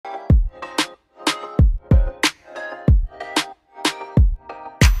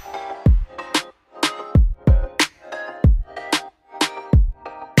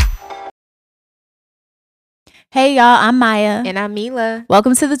Hey y'all, I'm Maya. And I'm Mila.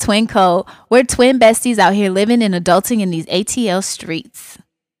 Welcome to the Twin Code. We're twin besties out here living and adulting in these ATL streets.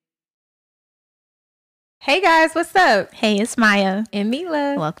 Hey guys, what's up? Hey, it's Maya. And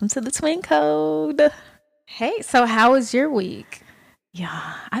Mila. Welcome to the Twin Code. Hey, so how was your week?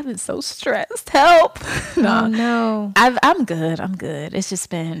 Yeah, I've been so stressed. Help. No. I'm good. It's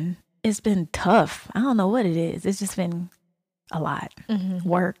been tough. I don't know what it is. It's just been a lot.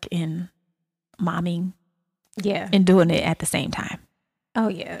 Work and momming. Yeah. And doing it at the same time. Oh,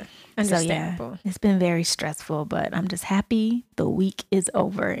 yeah. Understandable. So, yeah, it's been very stressful, but I'm just happy the week is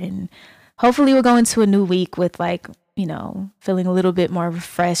over. And hopefully we'll go into a new week with feeling a little bit more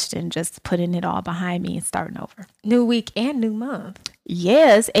refreshed and just putting it all behind me and starting over. New week and new month.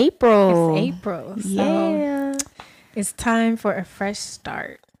 Yeah, it's April. So yeah. It's time for a fresh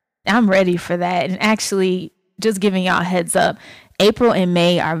start. I'm ready for that. And actually, just giving y'all a heads up, April and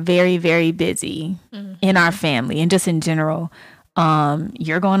May are very, very busy in our family and just in general.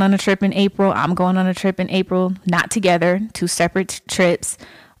 You're going on a trip in April. I'm going on a trip in April. Not together, two separate trips.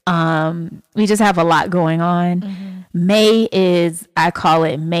 We just have a lot going on. May is, I call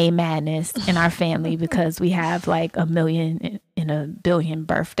it May Madness in our family because we have like 1 million and 1 billion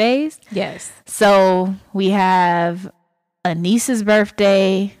birthdays. Yes. So we have a niece's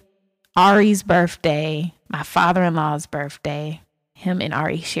birthday, Ari's birthday, my father-in-law's birthday. Him and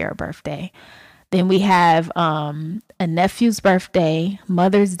Ari share a birthday. Then we have a nephew's birthday,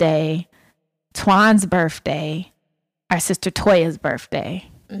 Mother's Day, Twan's birthday, our sister Toya's birthday,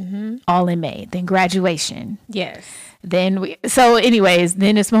 all in May. Then graduation. Yes. Then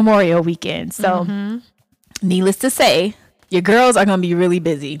it's Memorial Weekend. So needless to say, your girls are going to be really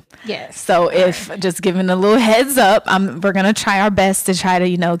busy. Yes. So if just giving a little heads up, we're going to try our best to try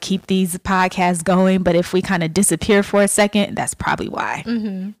to, keep these podcasts going. But if we kind of disappear for a second, that's probably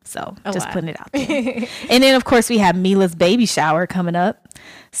why. So just putting it out there. And then, of course, we have Mila's baby shower coming up.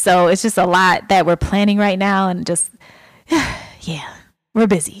 So it's just a lot that we're planning right now. And just, yeah, we're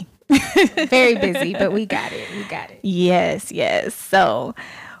busy. Very busy, but we got it. Yes. So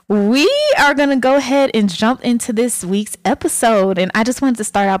we are going to go ahead and jump into this week's episode. And I just wanted to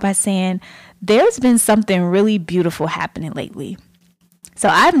start out by saying there's been something really beautiful happening lately. So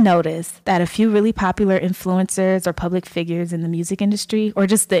I've noticed that a few really popular influencers or public figures in the music industry, or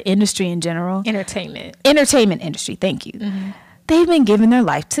just the industry in general. Entertainment industry. Thank you. They've been giving their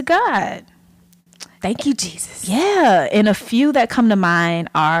life to God. Thank you, Jesus. Yeah. And a few that come to mind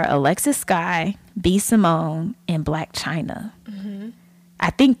are Alexis Sky, B. Simone, and Blac Chyna. I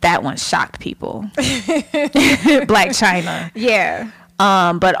think that one shocked people. Blac Chyna. Yeah.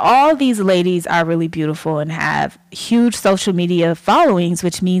 But all these ladies are really beautiful and have huge social media followings,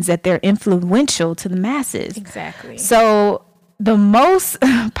 which means that they're influential to the masses. Exactly. So the most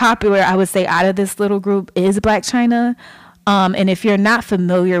popular, I would say, out of this little group is Blac Chyna. And if you're not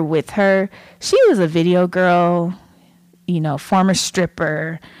familiar with her, she was a video girl, former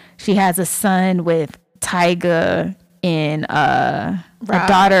stripper. She has a son with Tyga and a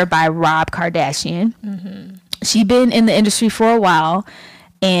daughter by Rob Kardashian. She's been in the industry for a while,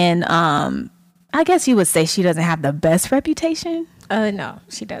 and I guess you would say she doesn't have the best reputation. No,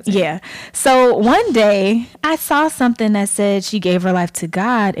 she doesn't. Yeah. So one day I saw something that said she gave her life to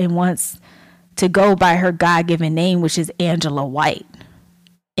God and wants to go by her God-given name, which is Angela White,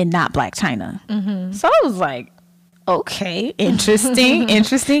 and not Blac Chyna. So I was like, okay, interesting.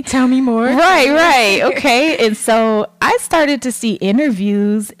 Tell me more. Right. Okay. And so I started to see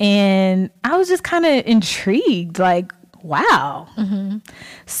interviews and I was just kind of intrigued, like, wow.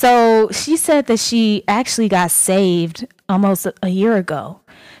 So she said that she actually got saved almost a year ago.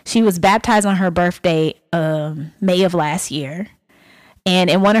 She was baptized on her birthday, May of last year.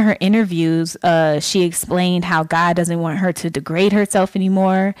 And in one of her interviews, she explained how God doesn't want her to degrade herself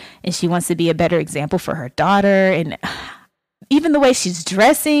anymore. And she wants to be a better example for her daughter. And even the way she's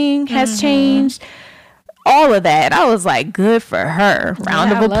dressing has changed. All of that. I was like, good for her.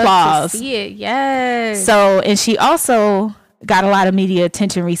 Round of applause. Love to see it. Yes. So, and she also got a lot of media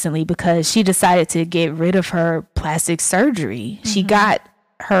attention recently because she decided to get rid of her plastic surgery. She got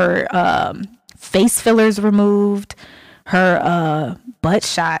her face fillers removed, her butt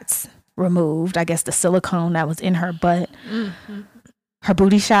shots removed. I guess the silicone that was in her butt, her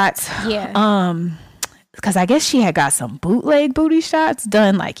booty shots. Yeah. Because I guess she had got some bootleg booty shots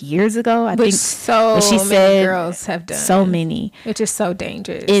done like years ago. I think she many girls have done. So many. Which is so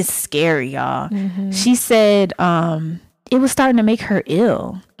dangerous. It's scary, y'all. She said it was starting to make her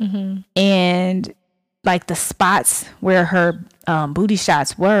ill. And like the spots where her booty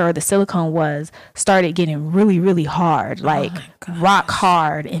shots were, or the silicone was, started getting really, really hard, like rock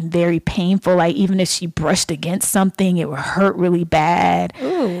hard and very painful. Like even if she brushed against something, it would hurt really bad.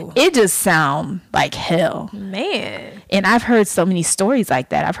 Ooh. It just sound like hell, man. And I've heard so many stories like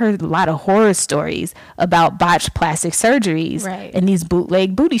that. I've heard a lot of horror stories about botched plastic surgeries and these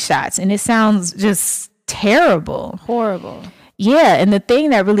bootleg booty shots, and it sounds just terrible, horrible. Yeah, and the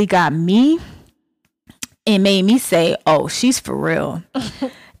thing that really got me, it made me say, oh, she's for real,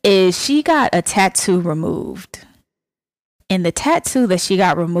 is she got a tattoo removed. And the tattoo that she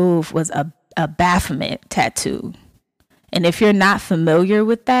got removed was a Baphomet tattoo. And if you're not familiar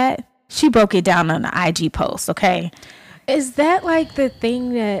with that, she broke it down on the IG post, okay? Is that like the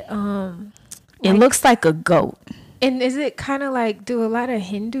thing that... it looks like a goat. And is it kind of like, do a lot of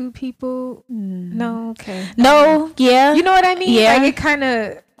Hindu people? No, okay. No, yeah. You know what I mean? Yeah. Like it kind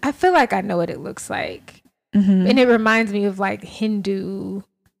of, I feel like I know what it looks like. Mm-hmm. And it reminds me of like Hindu,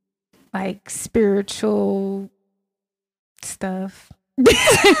 like spiritual stuff.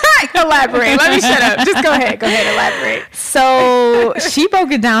 Elaborate. Let me shut up. Just go ahead. Elaborate. So she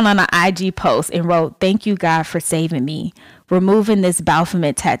broke it down on an IG post and wrote, "Thank you, God, for saving me, removing this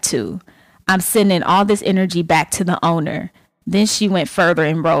Baphomet tattoo. I'm sending all this energy back to the owner." Then she went further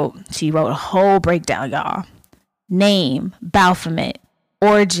and wrote a whole breakdown, y'all. Name, Baphomet,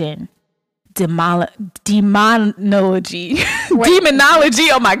 origin, demonology. Demonology.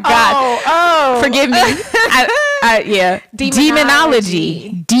 Oh my God. Oh. Forgive me. Yeah.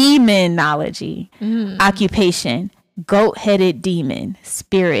 Demonology. Occupation, goat-headed demon,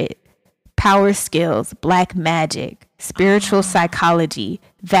 spirit, power skills, black magic, spiritual psychology,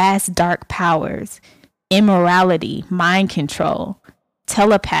 vast dark powers, immorality, mind control,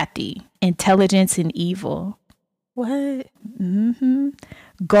 telepathy, intelligence and evil. What?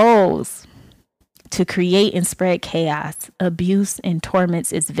 Goals: to create and spread chaos, abuse, and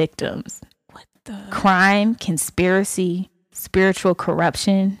torments its victims. What the? Crime, conspiracy, spiritual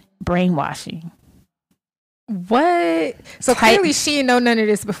corruption, brainwashing. What? So clearly she didn't know none of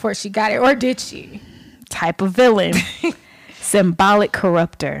this before she got it, or did she? Type of villain. Symbolic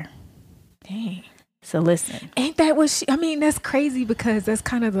corruptor. Dang. So listen. Ain't that what she, I mean, that's crazy because that's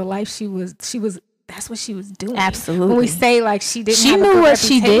kind of the life she was, that's what she was doing. Absolutely. When we say like she didn't she have knew a what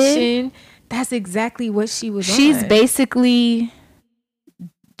she did. That's exactly what she was She's on. basically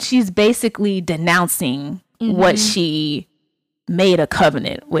denouncing what she made a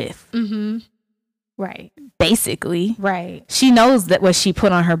covenant with. Right. Basically. Right. She knows that what she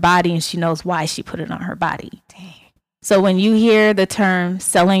put on her body, and she knows why she put it on her body. Dang. So when you hear the term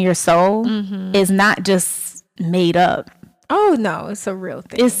selling your soul, it's not just made up. Oh no, it's a real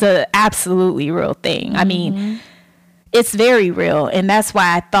thing. It's a absolutely real thing. I mean, it's very real. And that's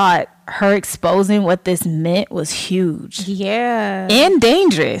why I thought her exposing what this meant was huge. Yeah. And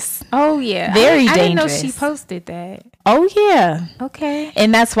dangerous. Oh yeah. Very dangerous. I didn't know she posted that. Oh yeah. Okay.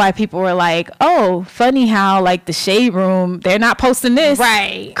 And that's why people were like, oh, funny how like the Shade Room, they're not posting this.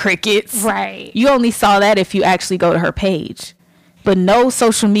 Right. Crickets. Right. You only saw that if you actually go to her page. But no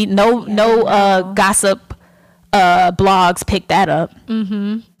social media, no gossip blogs picked that up.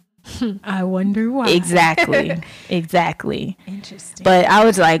 I wonder why. Exactly. Interesting. But I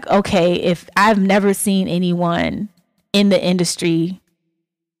was like, okay, if I've never seen anyone in the industry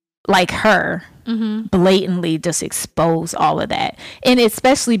like her blatantly just expose all of that, and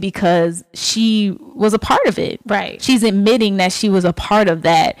especially because she was a part of it. Right. She's admitting that she was a part of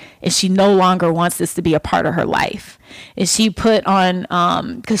that, and she no longer wants this to be a part of her life. And she put on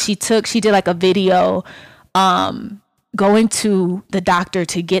because she did like a video going to the doctor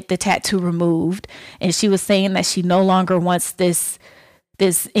to get the tattoo removed, and she was saying that she no longer wants this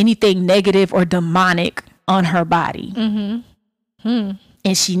anything negative or demonic on her body.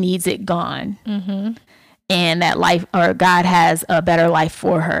 And she needs it gone. And that life, or God has a better life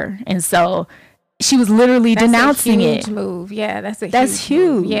for her. And so she was literally denouncing it. That's a huge move. Yeah, that's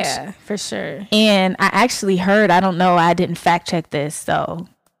huge. Yeah, for sure. And I actually heard, I don't know, I didn't fact check this, so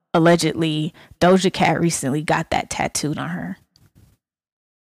allegedly Doja Cat recently got that tattooed on her.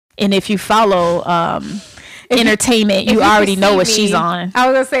 And if you follow entertainment, you already know what she's on. I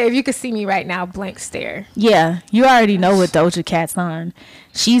was gonna say, if you could see me right now, blank stare. Yeah, you already know what Doja Cat's on.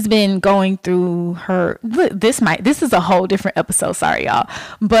 She's been going through her, this is a whole different episode, sorry y'all,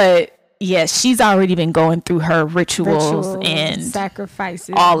 but yeah, she's already been going through her rituals and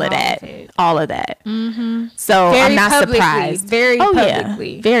sacrifices, all of that. So very I'm not publicly, surprised. Very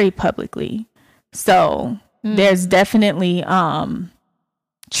publicly. Yeah, very publicly. So there's definitely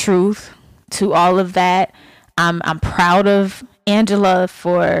truth to all of that. I'm proud of Angela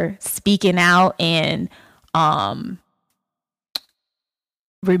for speaking out and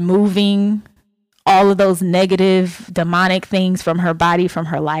removing all of those negative demonic things from her body, from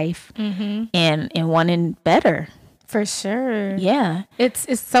her life, and wanting better. For sure. Yeah.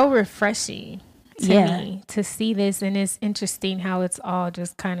 It's so refreshing to me to see this, and it's interesting how it's all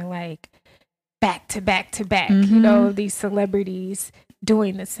just kind of like back to back to back, you know, these celebrities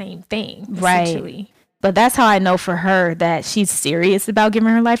doing the same thing, essentially. Right. But that's how I know for her that she's serious about giving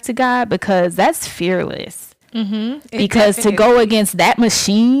her life to God, because that's fearless. Because to go against that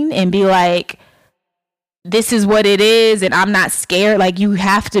machine and be like, this is what it is and I'm not scared. Like, you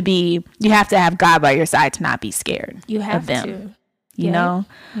have to have God by your side to not be scared. You have of them, to. you know?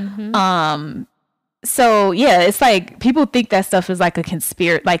 So yeah, it's like people think that stuff is like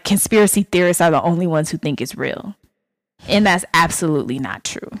conspiracy theorists are the only ones who think it's real. And that's absolutely not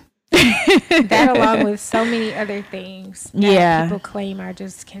true. That, along with so many other things that people claim are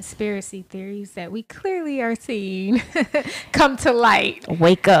just conspiracy theories that we clearly are seeing come to light.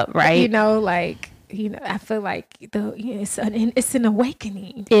 Wake up, right? You know, like, you know, I feel like it's an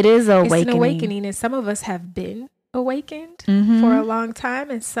awakening. It is an awakening. It's an awakening, and some of us have been awakened for a long time,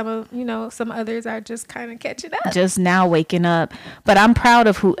 and some others are just kind of catching up, just now waking up. But I'm proud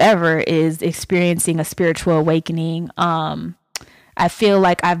of whoever is experiencing a spiritual awakening. I feel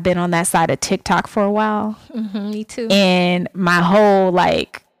like I've been on that side of TikTok for a while. Me too. And my whole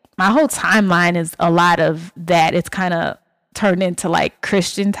timeline is a lot of that. It's kind of turned into like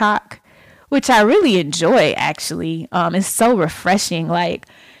Christian talk, which I really enjoy, actually. It's so refreshing. Like,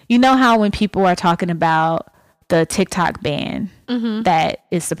 you know how when people are talking about the TikTok ban that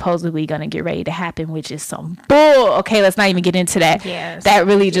is supposedly going to get ready to happen, which is some bull. Okay, let's not even get into that. Yes, that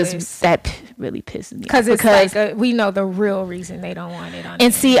really really pisses me off. Because it's we know the real reason they don't want it on.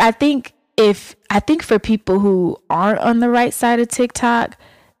 And see, I think for people who aren't on the right side of TikTok,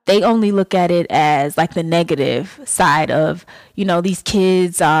 they only look at it as like the negative side of, you know, these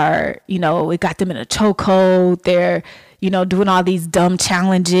kids are, you know, it got them in a chokehold. They're, you know, doing all these dumb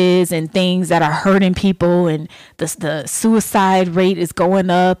challenges and things that are hurting people, and the suicide rate is going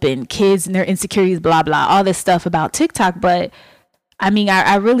up, and kids and their insecurities, blah, blah, all this stuff about TikTok. But I mean,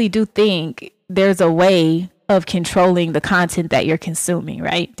 I really do think there's a way of controlling the content that you're consuming,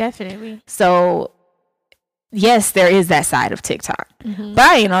 right? Definitely. So yes, there is that side of TikTok, but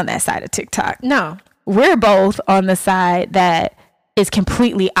I ain't on that side of TikTok. No, we're both on the side that is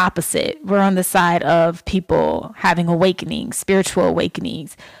completely opposite. We're on the side of people having awakenings, spiritual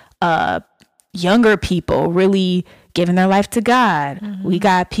awakenings, younger people really giving their life to God. We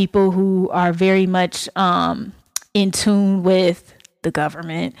got people who are very much in tune with the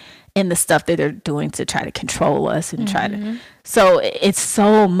government and the stuff that they're doing to try to control us and try to. So it's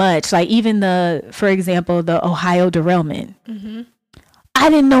so much. Like, even for example, the Ohio derailment. I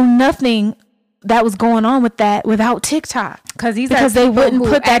didn't know nothing that was going on with that without TikTok, because they wouldn't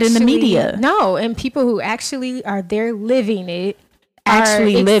put that in the media. No, and people who actually are there living it,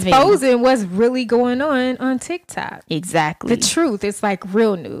 living, exposing what's really going on TikTok. Exactly. The truth. It's like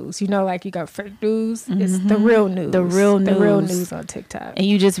real news. You know, like you got fake news. It's the real news. The real news on TikTok. And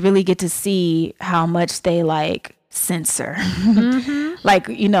you just really get to see how much they like censor, like,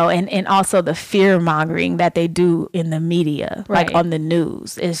 you know, and also the fear mongering that they do in the media, like on the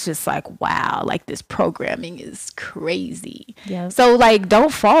news. It's just like, wow, like this programming is crazy. Yeah. So like,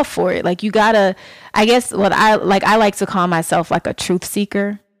 don't fall for it. Like, you gotta, I guess what I like to call myself like a truth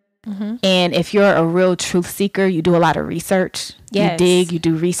seeker. And if you're a real truth seeker, you do a lot of research. Yes. You dig, you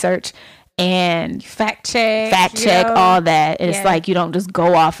do research, and fact check all that. It's like, you don't just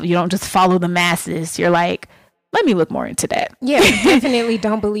go off, you don't just follow the masses. You're like, let me look more into that. Yeah, definitely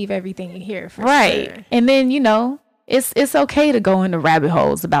don't believe everything you hear. For sure. And then, you know, it's okay to go into rabbit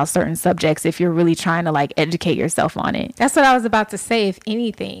holes about certain subjects if you're really trying to like educate yourself on it. That's what I was about to say. If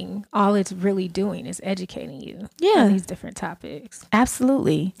anything, all it's really doing is educating you on these different topics.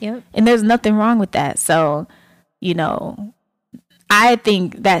 Absolutely. Yep. And there's nothing wrong with that. So, you know, I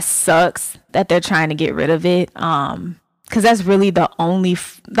think that sucks that they're trying to get rid of it. Because that's really the only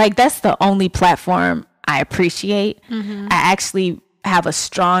that's the only platform I appreciate. I actually have a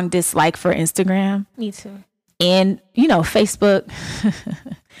strong dislike for Instagram. Me too. And, you know, Facebook.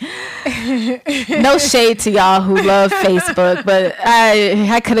 No shade to y'all who love Facebook, but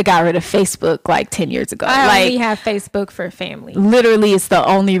I could have got rid of Facebook like 10 years ago. I only have Facebook for family. Literally, it's the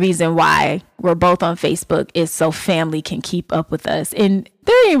only reason why we're both on Facebook, is so family can keep up with us. And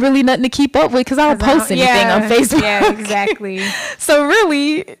there ain't really nothing to keep up with because I don't post anything on Facebook. Yeah, exactly. So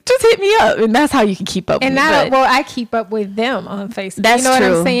really, just hit me up, and that's how you can keep up. And with now, me. well, I keep up with them on Facebook. That's you know true.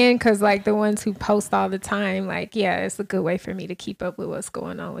 what I'm saying? Because like the ones who post all the time, like it's a good way for me to keep up with what's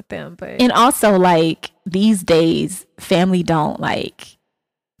going on with them. But and also like these days, family don't like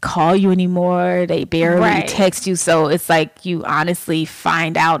call you anymore. They barely text you, so it's like you honestly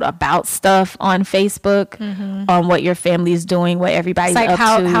find out about stuff on Facebook, on what your family is doing, what everybody's it's like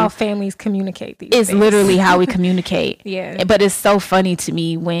up to. How families communicate these It's days. literally how we communicate. Yeah. But it's so funny to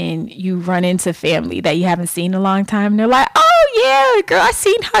me when you run into family that you haven't seen in a long time, and they're like, oh yeah, girl, I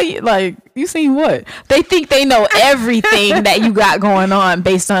seen how you like. You seen what? They think they know everything that you got going on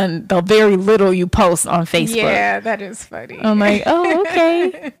based on the very little you post on Facebook. Yeah, that is funny. I'm like, oh,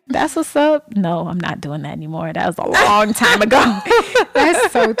 okay. That's what's up. No, I'm not doing that anymore. That was a long time ago.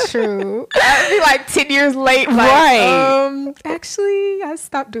 That's so true. I'd be like 10 years late. Like, Right. Actually, I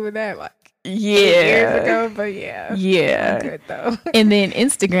stopped doing that like 8 Yeah. years ago, but yeah. Yeah. I'm good though. And then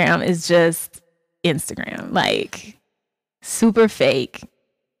Instagram is just Instagram. Like, super fake,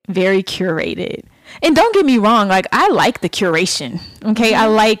 very curated. And don't get me wrong, like I like the curation. Okay. I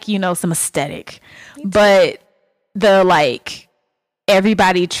like, some aesthetic. But the like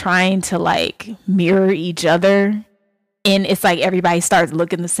everybody trying to like mirror each other, and it's like everybody starts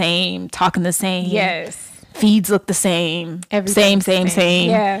looking the same, talking the same. Yes. Feeds look the same. Everything's Same.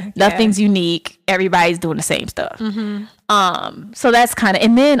 Yeah. Nothing's unique. Everybody's doing the same stuff. So that's kind of,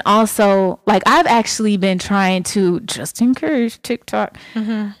 and then also like I've actually been trying to just encourage TikTok.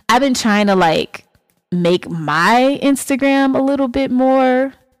 I've been trying to like make my Instagram a little bit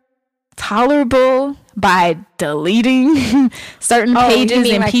more tolerable by deleting certain pages you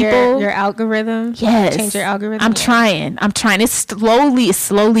mean and like people. your algorithm. Yes. Change your algorithm. I'm trying. It's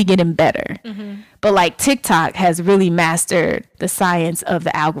slowly getting better. But like TikTok has really mastered the science of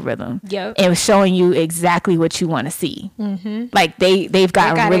the algorithm. Yep. And showing you exactly what you want to see. Like they've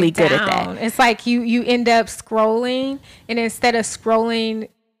gotten really good at that. It's like you end up scrolling, and instead of scrolling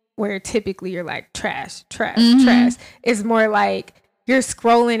where typically you're like trash, it's more like you're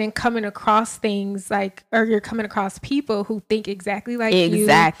scrolling and coming across things like, or you're coming across people who think exactly like you,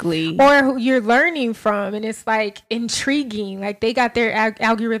 or who you're learning from, and it's like intriguing. Like they got their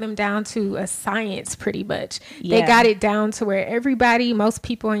algorithm down to a science pretty much. They got it down to where most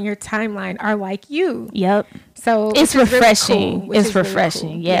people on your timeline are like you. Yep. So it's refreshing. Really cool, it's refreshing.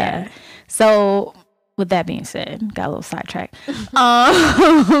 Really cool. Yeah. So with that being said, got a little sidetracked.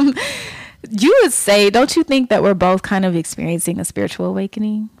 You would say, don't you think that we're both kind of experiencing a spiritual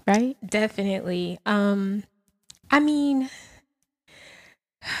awakening, right? Definitely. I mean,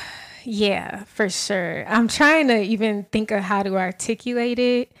 yeah, for sure. I'm trying to even think of how to articulate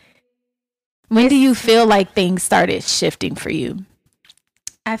it. When do you feel like things started shifting for you?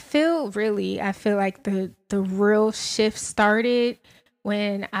 I feel like the real shift started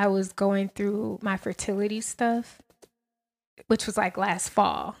when I was going through my fertility stuff, which was like last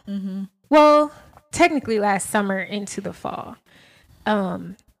fall. Well, technically last summer into the fall.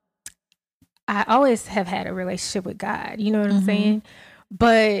 I always have had a relationship with God, you know what I'm saying?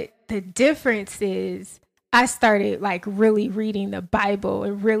 But the difference is I started like really reading the Bible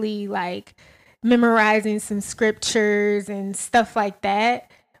and really like memorizing some scriptures and stuff like that,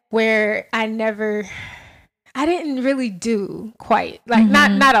 where I didn't really do quite like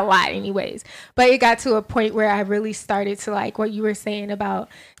not a lot anyways, but it got to a point where I really started to like what you were saying about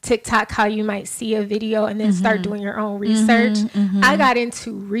TikTok, how you might see a video and then start doing your own research. I got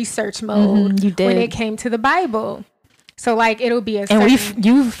into research mode when it came to the Bible. So like it'll be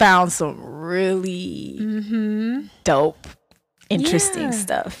you found some really dope, interesting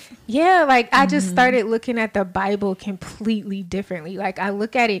stuff. Yeah, like I just started looking at the Bible completely differently. Like I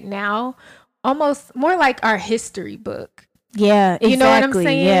look at it now almost more like our history book. Yeah, exactly. You know what I'm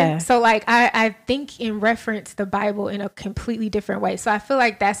saying? Yeah. So like I think and reference the Bible in a completely different way. So I feel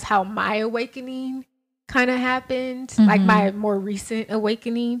like that's how my awakening kind of happened, like my more recent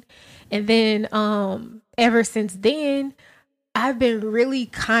awakening. And then ever since then, I've been really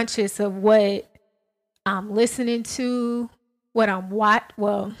conscious of what I'm listening to, what I'm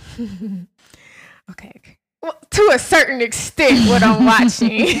okay. Well, to a certain extent, what I'm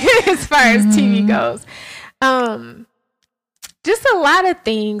watching as far as TV goes. Just a lot of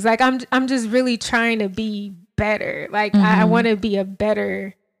things. Like I'm just really trying to be better. Like I want to be a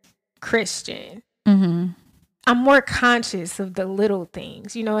better Christian. I'm more conscious of the little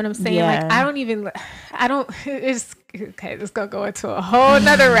things. You know what I'm saying? Yeah. Like it's okay. This gonna go into a whole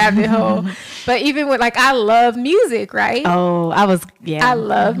nother rabbit hole. But even with like, I love music, right? Oh, I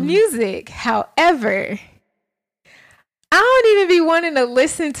love music. However, I don't even be wanting to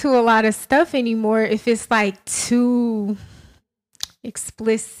listen to a lot of stuff anymore if it's like too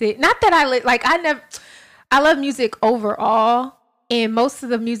explicit. Not that I love music overall, and most of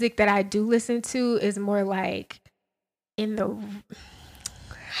the music that I do listen to is more like I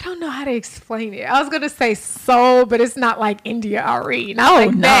don't know how to explain it. I was gonna say soul, but it's not like India Ari. Not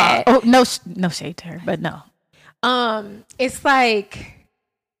like no. that. Oh no, no shade to her, but no. It's like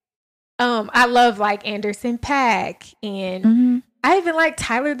I love like Anderson .Paak, and I even like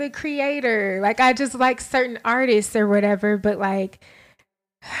Tyler the Creator. Like I just like certain artists or whatever, but like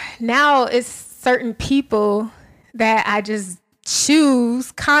now it's certain people that I just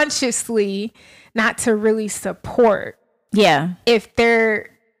choose consciously not to really support. Yeah. If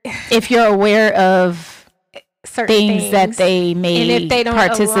you're aware of certain things that they may, and if they don't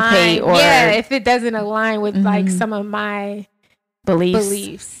participate align, if it doesn't align with like some of my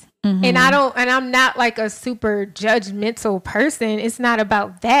beliefs. And I'm not like a super judgmental person. It's not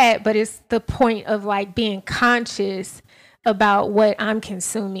about that, but it's the point of like being conscious about what I'm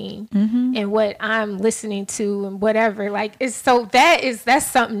consuming and what I'm listening to and whatever. Like that's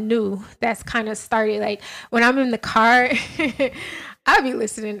something new that's kind of started. Like when I'm in the car, I be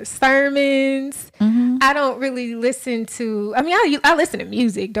listening to sermons. I don't really listen to, I listen to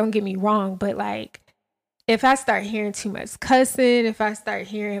music, don't get me wrong, but like if I start hearing too much cussing, if I start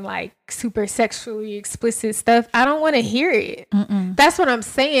hearing like super sexually explicit stuff, I don't want to hear it. That's what I'm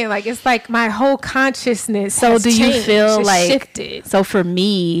saying. Like, it's like my whole consciousness. So do you feel like, shifted. So for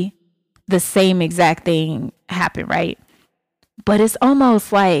me, the same exact thing happened, right? But it's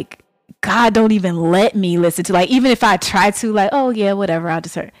almost like God don't even let me listen to, like, even if I try to, like, oh yeah, whatever, I'll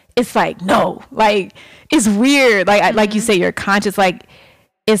just hear. It's like, no, like, it's weird. Like, like you say, you're conscious, like,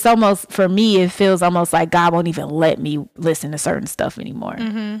 it's almost, for me, it feels almost like God won't even let me listen to certain stuff anymore.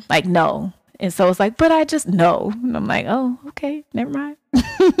 Like, no. And so it's like, but I just know. And I'm like, oh, okay, never mind.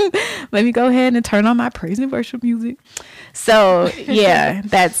 Let me go ahead and turn on my praise and worship music. So yeah,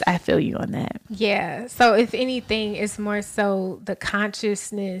 I feel you on that. Yeah. So if anything, it's more so the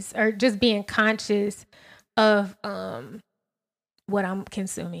consciousness or just being conscious of what I'm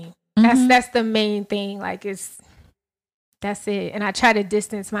consuming. That's the main thing. Like that's it. And I try to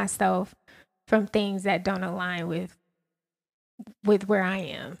distance myself from things that don't align with where I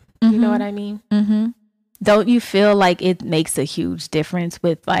am. You know what I mean? Don't you feel like it makes a huge difference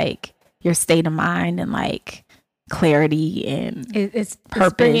with like your state of mind and like clarity and it's purpose?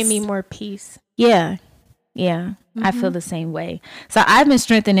 It's bringing me more peace. Yeah. I feel the same way. So I've been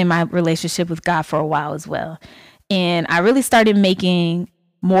strengthening my relationship with God for a while as well. And I really started making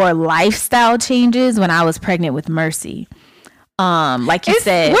more lifestyle changes when I was pregnant with Mercy. Like you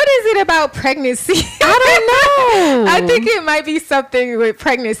said, what is it about pregnancy? I don't know. I think it might be something with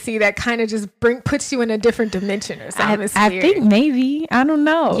pregnancy that kind of just puts you in a different dimension or something. I think maybe, I don't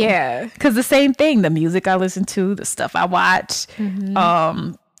know. Yeah, because the same thing, the music I listen to, the stuff I watch,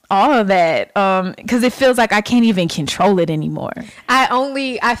 all of that, because it feels like I can't even control it anymore.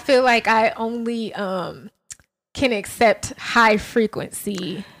 I feel like I only can accept high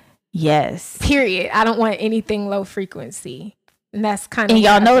frequency. Yes. Period. I don't want anything low frequency. And that's kind of, and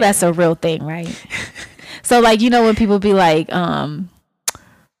y'all know that's a real thing, right? So like, you know, when people be like,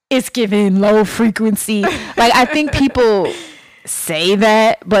 it's giving low frequency, like I think people say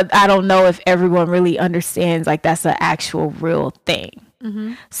that, but I don't know if everyone really understands like that's an actual real thing.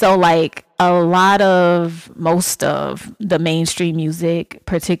 So like most of the mainstream music,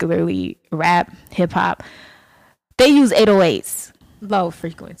 particularly rap, hip hop, they use 808s. Low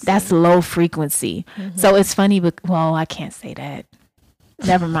frequency. That's low frequency. So it's funny, but well, I can't say that.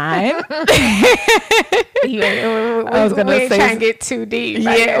 Never mind. I was gonna say, trying to get too deep.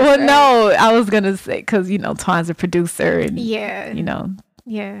 Yeah. Well, no, I was gonna say because Twan's a producer,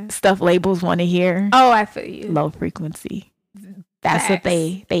 and stuff labels want to hear. Oh, I feel you. Low frequency. That's what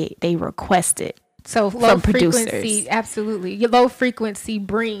they requested. So low frequency, producers. Absolutely. Your low frequency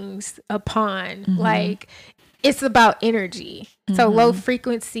brings upon like. It's about energy. So low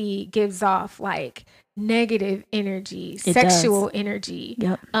frequency gives off like negative energy, sexual energy,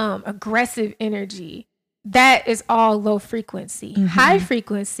 aggressive energy. That is all low frequency. High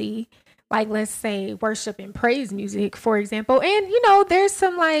frequency, like let's say worship and praise music, for example. And there's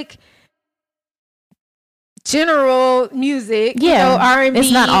some like general music, R&B.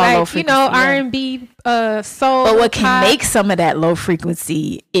 It's not all low frequency. R&B, soul. But what can make some of that low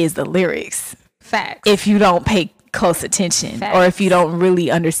frequency is the lyrics. Facts. If you don't pay close attention, or if you don't really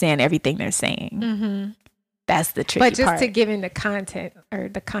understand everything they're saying, that's the tricky part. But just to give in the content or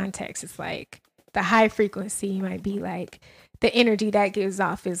the context, it's like the high frequency might be like the energy that gives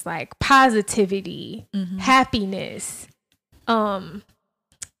off is like positivity, happiness,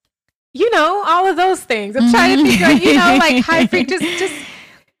 all of those things. I'm trying to think of, like high frequency, just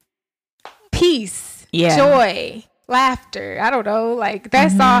peace, joy, laughter. I don't know. Like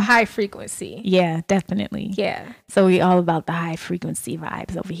that's all high frequency. Yeah, definitely. Yeah. So we all about the high frequency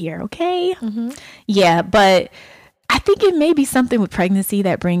vibes over here. Okay. Yeah. But I think it may be something with pregnancy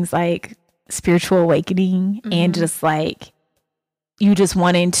that brings like spiritual awakening and just like you just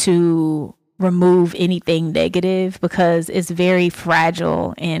wanting to remove anything negative because it's very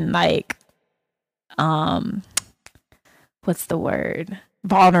fragile and like, what's the word?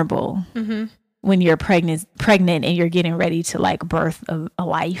 Vulnerable. When you're pregnant and you're getting ready to like birth a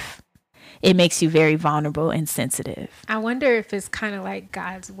life, it makes you very vulnerable and sensitive. I wonder if it's kind of like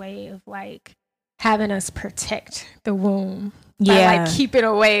God's way of like having us protect the womb. By, like keeping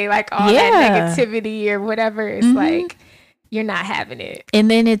away like all that negativity or whatever. It's like you're not having it.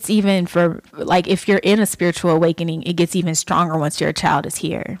 And then it's even for like if you're in a spiritual awakening, it gets even stronger once your child is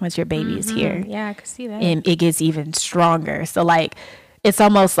here, once your baby is here. Yeah, I could see that. And it gets even stronger. So like it's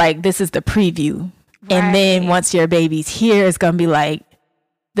almost like this is the preview. Right. And then once your baby's here, it's going to be like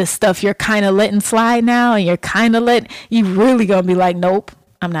the stuff you're kind of letting slide now. And you're you really going to be like, nope,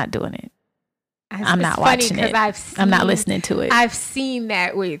 I'm not doing it. I'm not watching it. I'm not listening to it. I've seen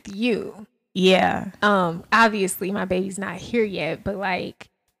that with you. Yeah. Obviously my baby's not here yet, but like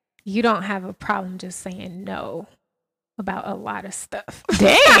you don't have a problem just saying no about a lot of stuff.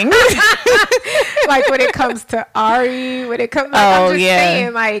 Dang. Like when it comes to Ari, when it comes I'm just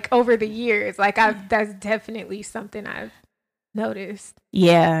saying like over the years, like that's definitely something I've noticed.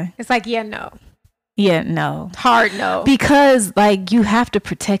 Yeah. It's like, no. Yeah, no. Hard no. Because like you have to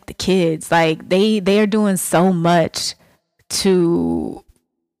protect the kids. Like they are doing so much to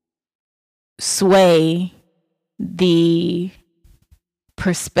sway the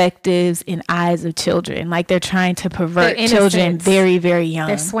perspectives and eyes of children. Like they're trying to pervert children very, very young.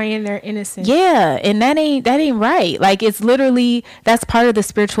 They're swaying their innocence. Yeah, and that ain't right. Like it's literally that's part of the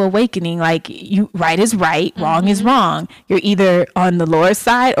spiritual awakening. Like right is right, wrong is wrong. You're either on the Lord's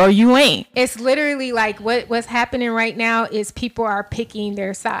side or you ain't. It's literally like what's happening right now is people are picking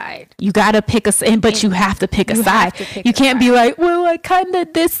their side. You gotta pick but you have to pick a side. You can't be like, well, I kind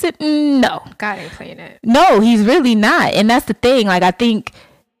of this it. No, God ain't playing it. No, he's really not, and that's the thing. Like I think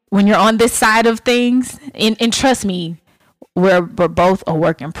when you're on this side of things, and trust me, we're both a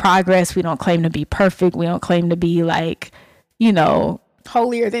work in progress. We don't claim to be perfect. We don't claim to be like,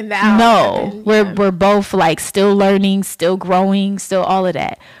 holier than thou. No, we're both like still learning, still growing, still all of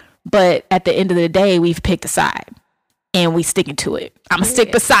that. But at the end of the day, we've picked a side and we sticking to it. I'm gonna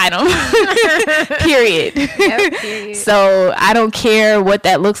stick beside him. Period. Yep, period. So I don't care what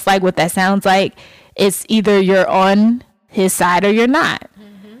that looks like, what that sounds like. It's either you're on his side or you're not.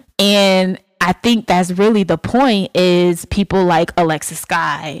 And I think that's really the point is people like Alexa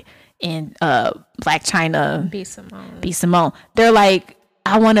Sky and Black China, B. Simone. They're like,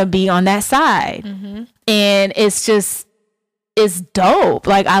 I want to be on that side. And it's dope.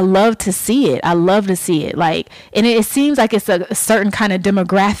 Like I love to see it. Like, and it seems like it's a certain kind of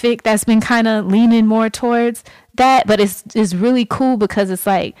demographic that's been kind of leaning more towards that. But it's really cool because it's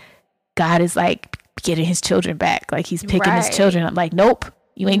like God is like getting his children back. Like he's picking his children. I'm like, nope.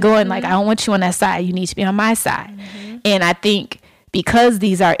 You ain't going like, I don't want you on that side. You need to be on my side. And I think because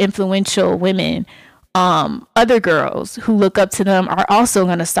these are influential women, other girls who look up to them are also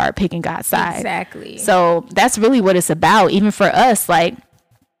going to start picking God's side. Exactly. So that's really what it's about. Even for us, like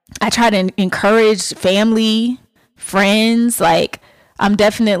I try to encourage family, friends. Like I'm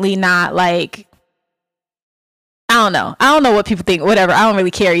definitely not like, I don't know what people think, whatever. I don't really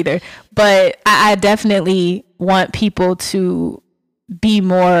care either. But I definitely want people to be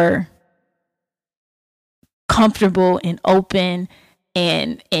more comfortable and open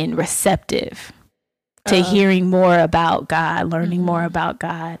and receptive to hearing more about God, learning more about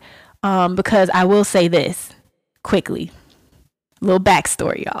God. Because I will say this quickly, little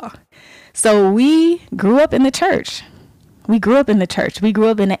backstory, y'all. So we grew up in the church. We grew up in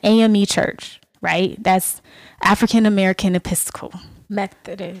an AME church, right? That's African American Episcopal.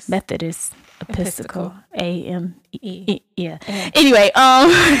 Methodist Episcopal. AME. Yeah. Anyway,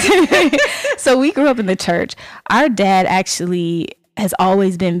 so we grew up in the church. Our dad actually has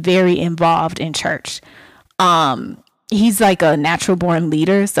always been very involved in church. He's like a natural born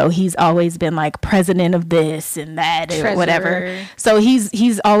leader, so he's always been like president of this and that or whatever. So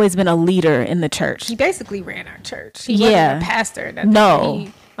he's always been a leader in the church. He basically ran our church. He wasn't a pastor. No.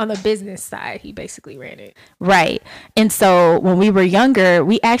 On the business side, he basically ran it. Right. And so when we were younger,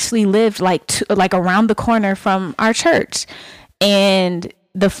 we actually lived like around the corner from our church. And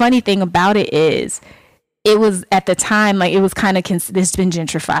the funny thing about it is it was at the time, like, it was kind of, it's been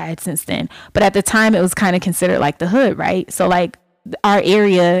gentrified since then, but at the time it was kind of considered like the hood, right? So like our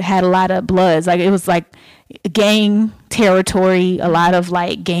area had a lot of Bloods. Like, it was like gang territory, a lot of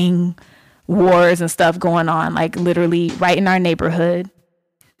like gang wars and stuff going on, like literally right in our neighborhood.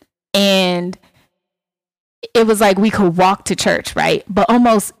 And it was like we could walk to church, right? But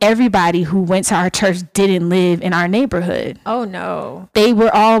almost everybody who went to our church didn't live in our neighborhood. Oh no. They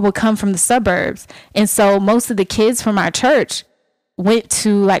would come from the suburbs. And so most of the kids from our church went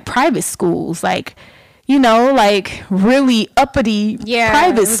to like private schools, like, you know, like really uppity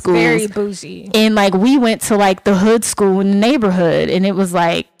private schools. Very bougie. And like we went to like the hood school in the neighborhood, and it was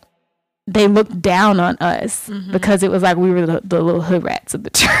like they looked down on us because it was like we were the little hood rats of the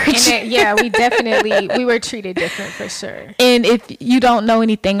church. And we were treated different for sure. And if you don't know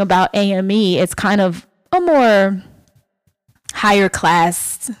anything about AME, it's kind of a more higher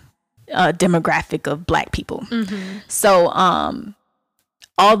class demographic of Black people. So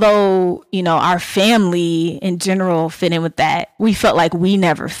although, you know, our family in general fit in with that, we felt like we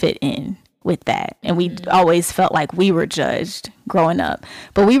never fit in with that, and we always felt like we were judged growing up.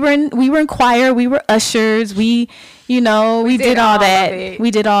 But we were in choir, we were ushers, we did all that. We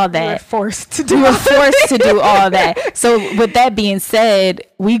did all that. We were forced to do all that. So with that being said,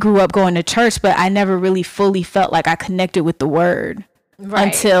 we grew up going to church, but I never really fully felt like I connected with the word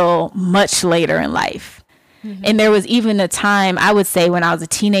until much later in life. And there was even a time, I would say, when I was a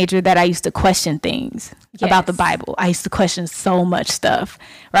teenager, that I used to question things about the Bible. I used to question so much stuff,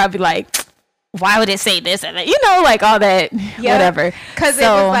 where I'd be like, why would it say this and that? You know, like all that, whatever. Because it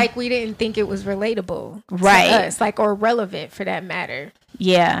was like we didn't think it was relatable to us, like, or relevant for that matter.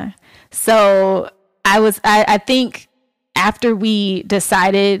 Yeah. So I think after we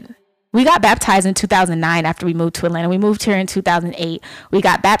decided, we got baptized in 2009 after we moved to Atlanta. We moved here in 2008. We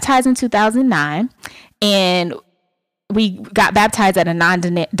got baptized in 2009, and we got baptized at a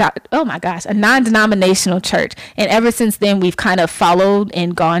non-denominational church. And ever since then, we've kind of followed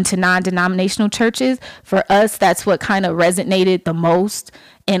and gone to non-denominational churches. For us, that's what kind of resonated the most.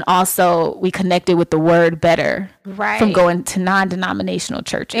 And also, we connected with the word better from going to non-denominational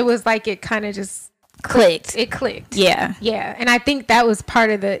churches. It was like it kind of just clicked. It clicked. Yeah. Yeah. And I think that was part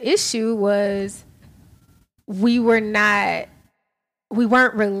of the issue, was we weren't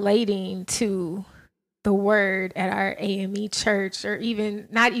relating to the word at our AME church, or even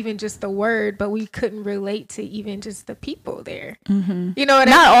not even just the word, but we couldn't relate to even just the people there. You know what I mean?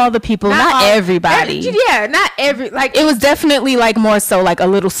 Not all the people, not everybody. Not every, like, it was definitely like more so like a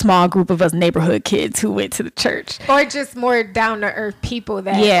little small group of us neighborhood kids who went to the church, or just more down to earth people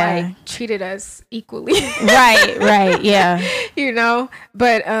that like treated us equally. right. Yeah. You know,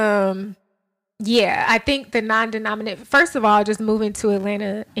 but I think the non-denominational, first of all, just moving to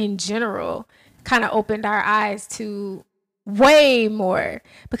Atlanta in general kind of opened our eyes to way more,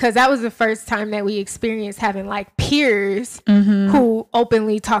 because that was the first time that we experienced having like peers who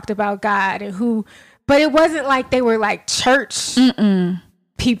openly talked about God, and but it wasn't like they were like church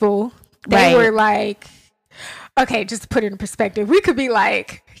people. They were like, okay, just to put it in perspective, we could be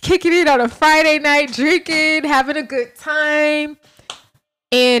like kicking it on a Friday night, drinking, having a good time,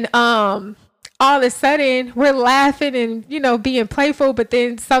 and all of a sudden we're laughing and, you know, being playful, but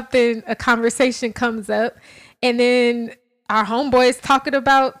then a conversation comes up, and then our homeboy's talking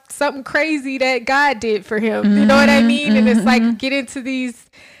about something crazy that God did for him. You know what I mean? And it's like, get into these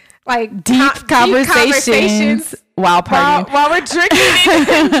like deep conversations while partying, while we're drinking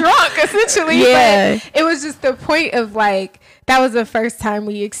and drunk, essentially. Yeah. But it was just the point of like, that was the first time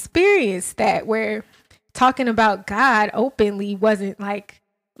we experienced that, where talking about God openly wasn't like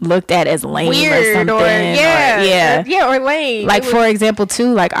looked at as lame weird or something, or lame. Like, for example,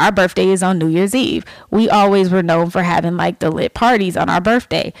 too, like our birthday is on New Year's Eve. We always were known for having like the lit parties on our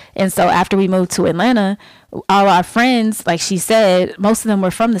birthday. And so after we moved to Atlanta, all our friends, like she said, most of them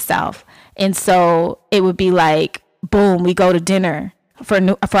were from the South, and so it would be like, boom, we go to dinner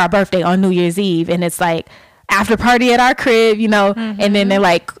for our birthday on New Year's Eve, and it's like after party at our crib, you know, and then they're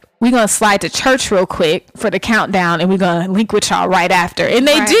like, we're going to slide to church real quick for the countdown, and we're going to link with y'all right after. And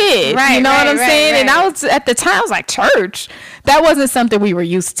they did. You know what I'm saying? And I was, at the time, I was like, church? That wasn't something we were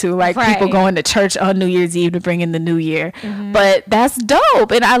used to. Like, people going to church on New Year's Eve to bring in the new year. But that's dope.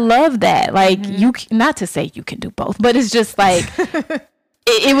 And I love that. Like, not to say you can do both, but it's just like,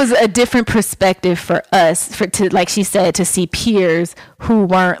 it was a different perspective for us, to, like she said, to see peers who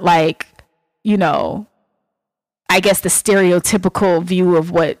weren't like, you know, I guess, the stereotypical view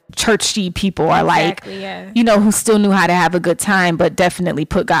of what churchy people are like, you know, who still knew how to have a good time, but definitely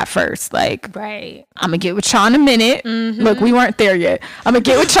put God first. Like, right. I'm going to get with y'all in a minute. Look, we weren't there yet. I'm going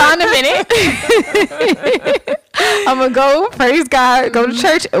to get with y'all in a minute. I'm going to go, praise God, go to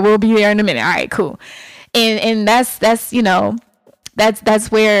church. We'll be there in a minute. All right, cool. And that's, you know, that's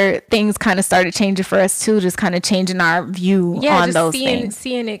where things kind of started changing for us too, just kind of changing our view on just those things.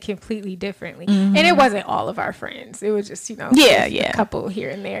 Seeing it completely differently. And it wasn't all of our friends. It was just, you know, a couple here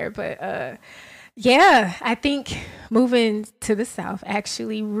and there. But I think moving to the South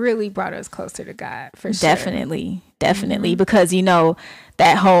actually really brought us closer to God, for sure. Definitely. Because, you know,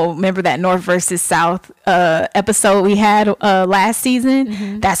 remember that North versus South episode we had last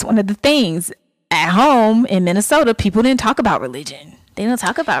season? That's one of the things. At home in Minnesota, people didn't talk about religion. They don't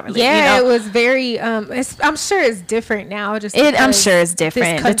talk about religion. Yeah, you know? It was very. I'm sure it's different now. I'm sure it's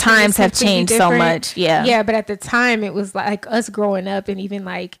different. The times have changed so much. Yeah, but at the time, it was like us growing up, and even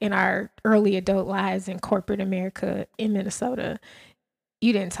like in our early adult lives in corporate America in Minnesota,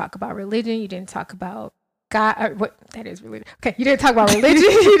 you didn't talk about religion. You didn't talk about God. What that is religion. Okay, you didn't talk about religion.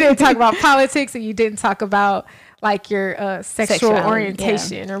 You didn't talk about politics, and you didn't talk about like your sexual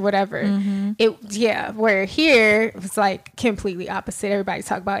orientation or whatever. Where here it was like completely opposite. Everybody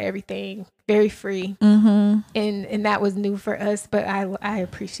talk about everything, very free. And that was new for us, but I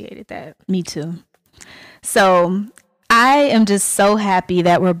appreciated that. Me too. So I am just so happy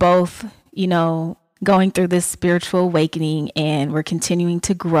that we're both, you know, going through this spiritual awakening, and we're continuing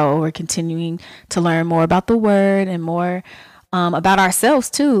to grow. We're continuing to learn more about the word and more about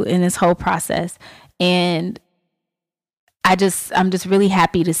ourselves too in this whole process. And I'm just really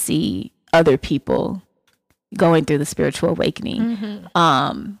happy to see other people going through the spiritual awakening.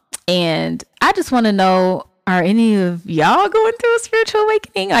 And I just want to know, are any of y'all going through a spiritual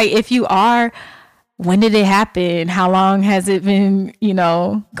awakening? Like, if you are, when did it happen? How long has it been, you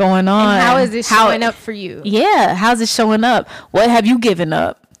know, going on? And how is it showing up for you? Yeah. How's it showing up? What have you given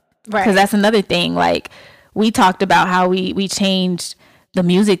up? Right. Because that's another thing. Like, we talked about how we changed the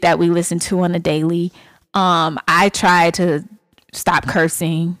music that we listen to on a daily. I try to stop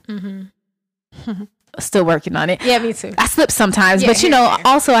cursing. Still working on it. Yeah, me too. I slip sometimes, but you know,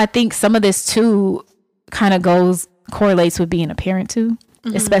 also I think some of this too kind of correlates with being a parent too,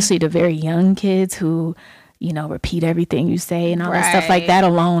 especially to very young kids who, you know, repeat everything you say and all that stuff. Like, that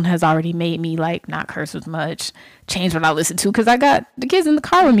alone has already made me like not curse as much, change what I listen to, because I got the kids in the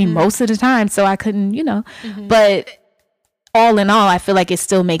car with me most of the time, so I couldn't, you know, but all in all, I feel like it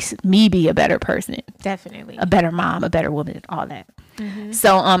still makes me be a better person. Definitely. A better mom, a better woman, all that.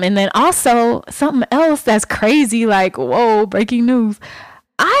 So, and then also something else that's crazy, like, whoa, breaking news.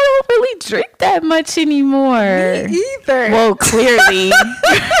 I don't really drink that much anymore. Me either. Well, clearly.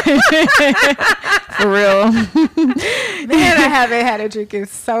 For real. Man, I haven't had a drink in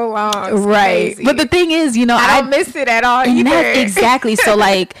so long. It's right. crazy. But the thing is, you know, I don't miss it at all either. Exactly. So,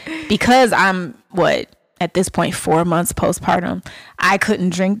 like, because I'm, at this point, 4 months postpartum, I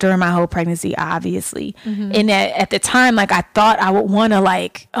couldn't drink during my whole pregnancy, obviously. And at the time, like, I thought I would want to,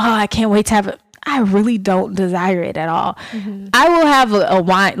 like, I can't wait to have it. I really don't desire it at all. I will have a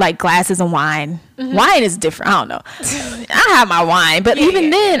wine, like glasses of wine. Wine is different. I don't know. I have my wine, but even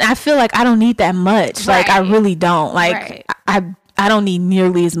then, I feel like I don't need that much. Like, I really don't. Like, I don't need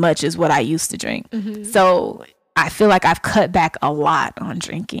nearly as much as what I used to drink. So I feel like I've cut back a lot on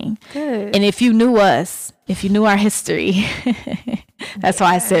drinking. Good. And if you knew us, if you knew our history, that's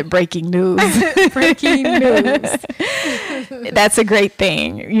why I said breaking news. Breaking news. That's a great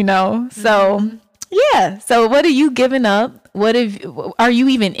thing, you know? So, yeah. So what are you giving up? Are you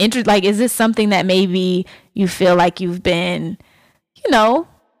even interested? Like, is this something that maybe you feel like you've been, you know,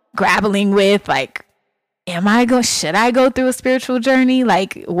 grappling with? Like, should I go through a spiritual journey?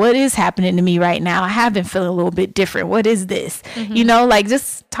 Like, what is happening to me right now? I have been feeling a little bit different. What is this? You know, like,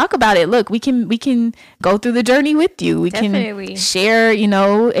 just talk about it. Look, we can go through the journey with you. We can share, you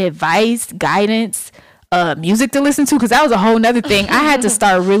know, advice, guidance, music to listen to. Cause that was a whole nother thing. I had to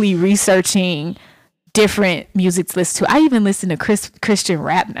start really researching different music to listen to. I even listen to Christian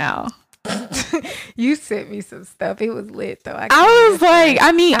rap now. You sent me some stuff. It was lit though. I was like,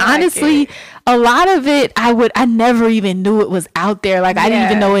 I mean, honestly, a lot of it, I never even knew it was out there. Like, I didn't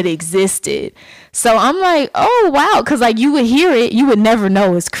even know it existed. So I'm like, oh wow, because like you would hear it, you would never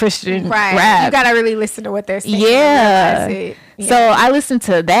know it's Christian rap. You gotta really listen to what they're saying. Yeah. So I listened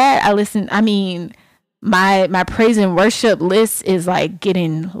to that. I mean, my praise and worship list is like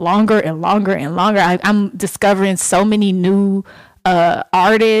getting longer and longer and longer. I'm discovering so many new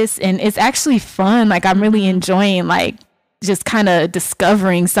artists, and it's actually fun. Like, I'm really enjoying like just kind of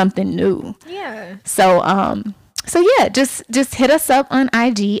discovering something new. Yeah. So So yeah, just hit us up on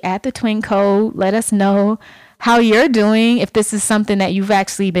IG at the Twin Code. Let us know how you're doing, if this is something that you've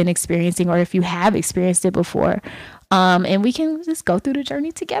actually been experiencing or if you have experienced it before. And we can just go through the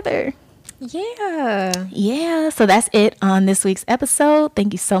journey together. Yeah. So that's it on this week's episode.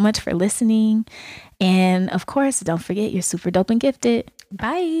 Thank you so much for listening. And of course, don't forget, you're super dope and gifted.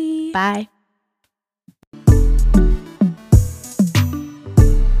 Bye. Bye.